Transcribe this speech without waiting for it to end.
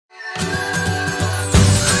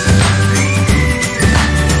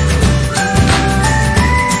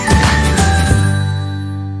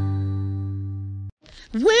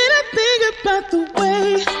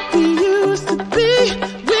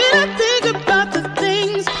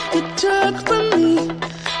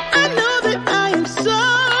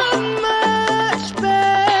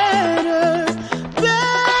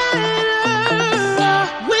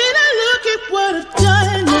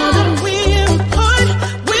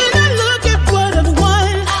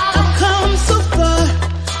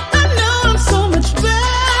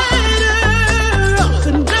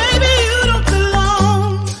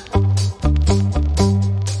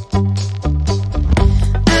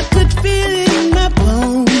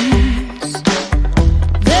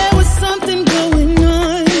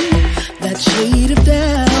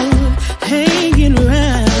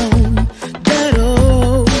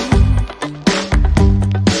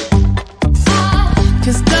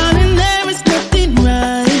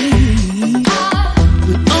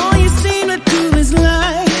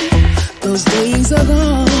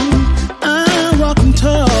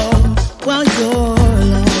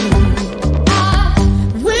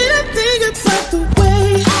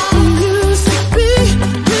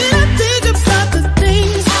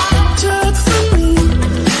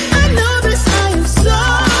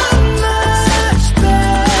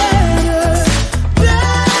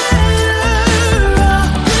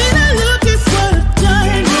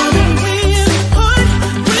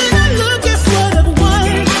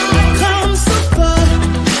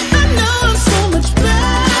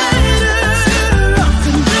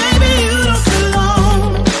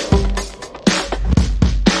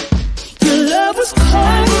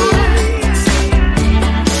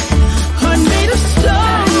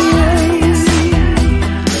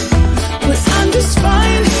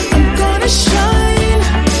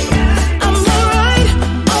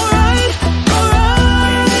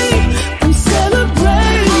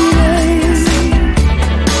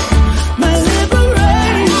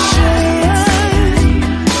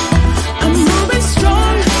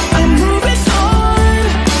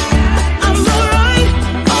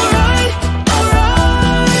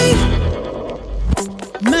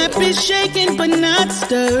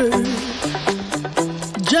disturbed.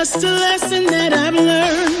 Just a lesson that I've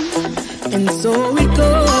learned, and so it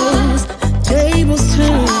goes. Tables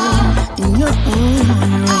turn in your own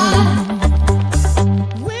room.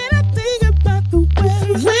 When I think about the way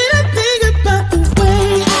we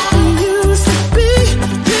used to be,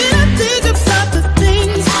 when I think about the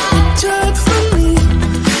things you took from me,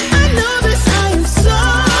 I know that I am so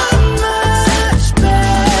much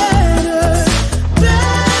better off.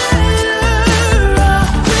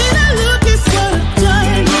 When I look at what I've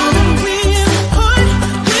done, I'm really hard.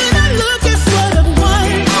 When I look at what I've won,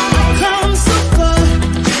 I've come so far.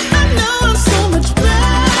 I know I'm so much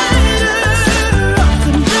better off,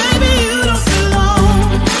 and baby, you don't belong.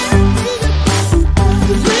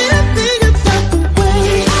 When I think about the way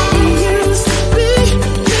we used to be,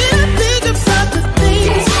 when I think about the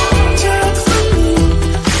things you took from me,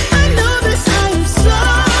 I know that I am so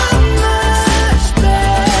much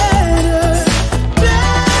better off.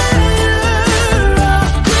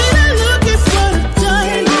 When I look at what I've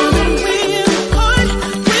done, I'm really hard.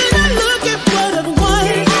 When I look at what I've won,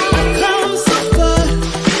 I've come so far.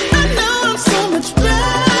 I know I'm so much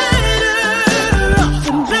better off,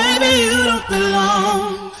 and baby, you don't belong.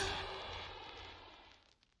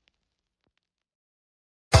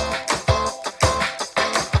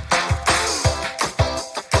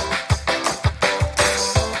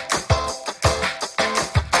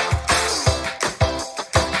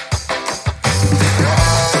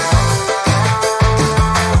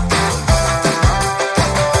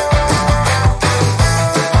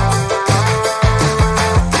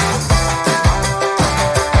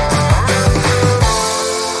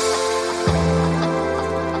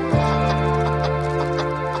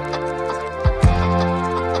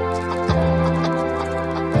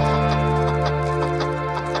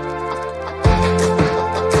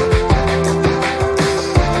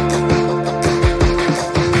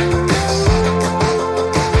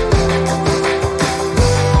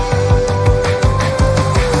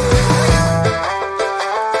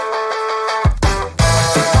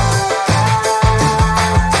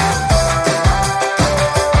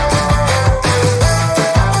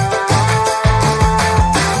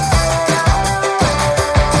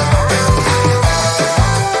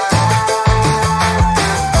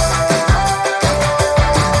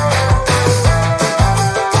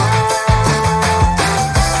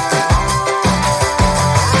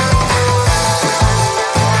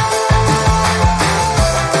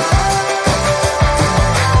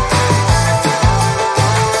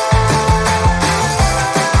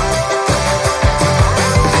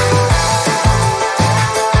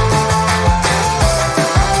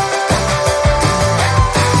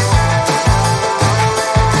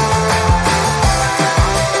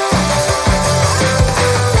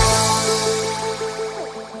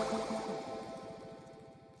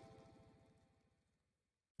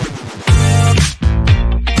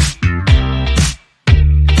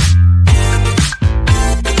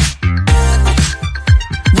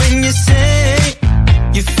 When you say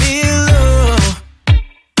you feel low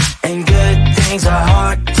and good things are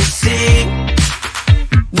hard to see,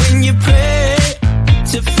 when you pray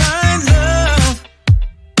to find love,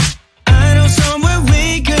 I know somewhere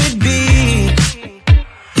we could be.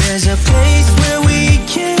 There's a place where we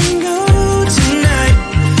can go tonight.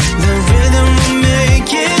 The rhythm will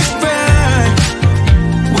make it right,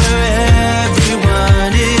 where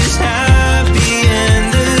everyone is happy and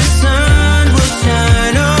the sun will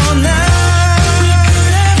shine all night. We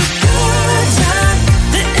could have a good time,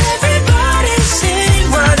 let everybody sing.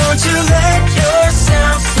 Why don't you let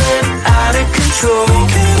yourself slip out of control? We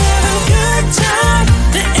could have a good time,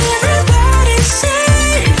 let everybody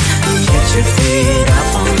sing. Get your feet up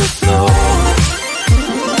on the floor.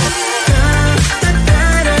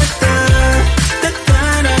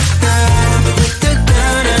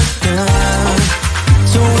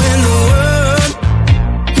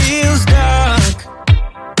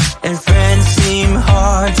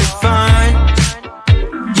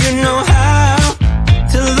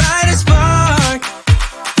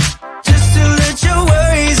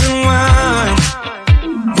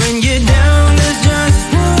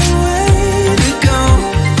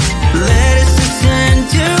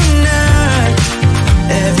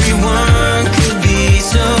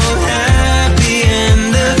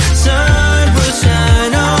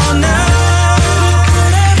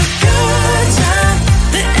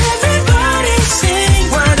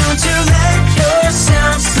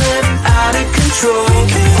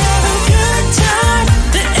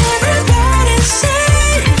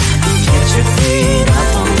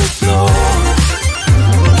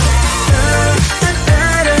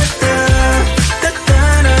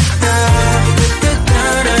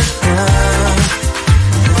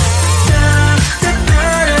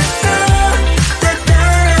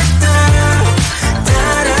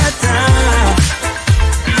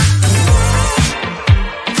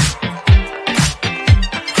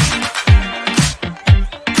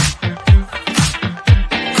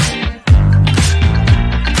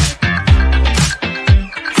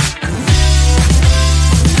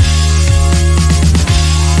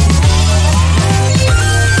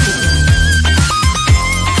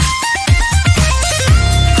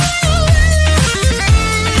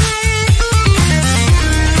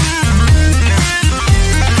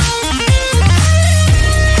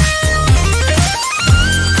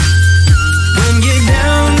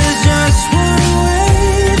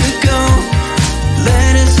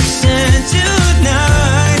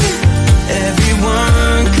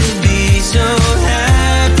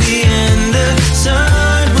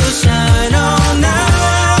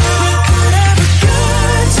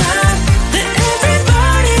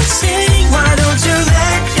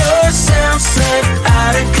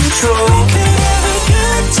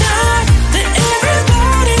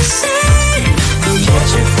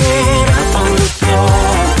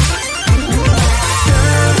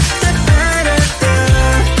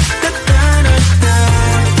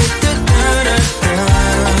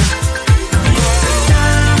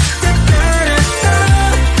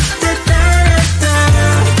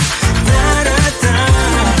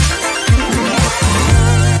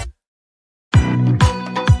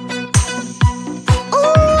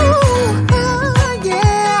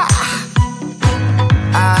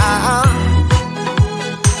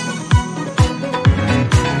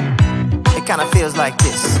 like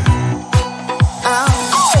this.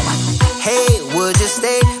 Hey, would you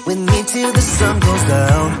stay with me till the sun goes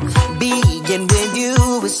down? Being with you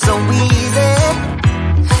is so easy.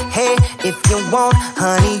 Hey, if you want,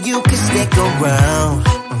 honey, you can stick around.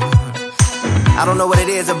 I don't know what it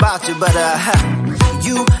is about you, but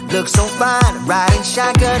you look so fine, riding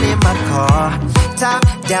shotgun in my car. Top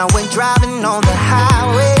down when driving on the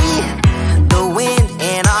highway. The wind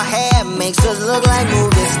in our hair makes us look like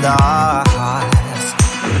movie stars.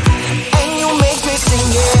 And you make me sing,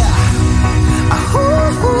 yeah.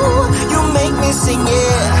 Ooh, you make me sing,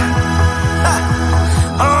 yeah.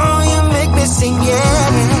 Oh, you make me sing, yeah.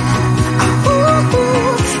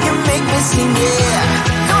 Ooh, you make me sing, yeah.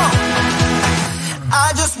 Come on. I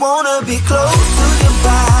just wanna be close to your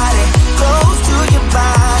body, close to your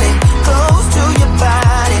body, close to your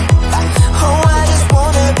body. Oh, I just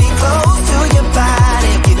wanna be close to your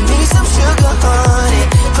body. Give me some sugar, honey,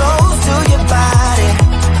 close to your body.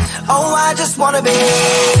 Oh, I just wanna be.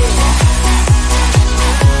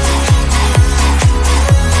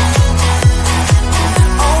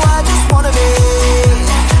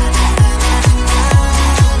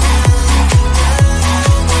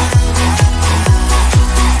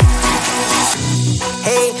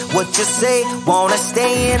 What you say, wanna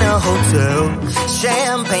stay in a hotel,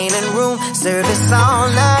 champagne and room service all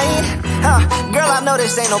night. Girl, I know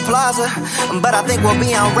this ain't no plaza, but I think we'll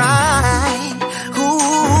be alright.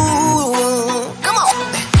 Ooh, come on.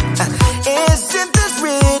 Isn't this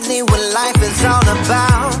really what life is all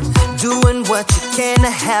about? Doing what you can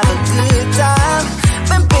to have a good time.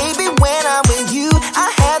 But baby, when I'm with you, I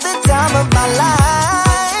have the time of my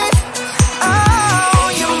life.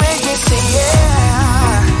 Oh, you make me sing, yeah.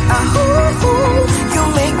 Ooh, you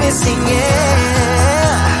make me sing, yeah.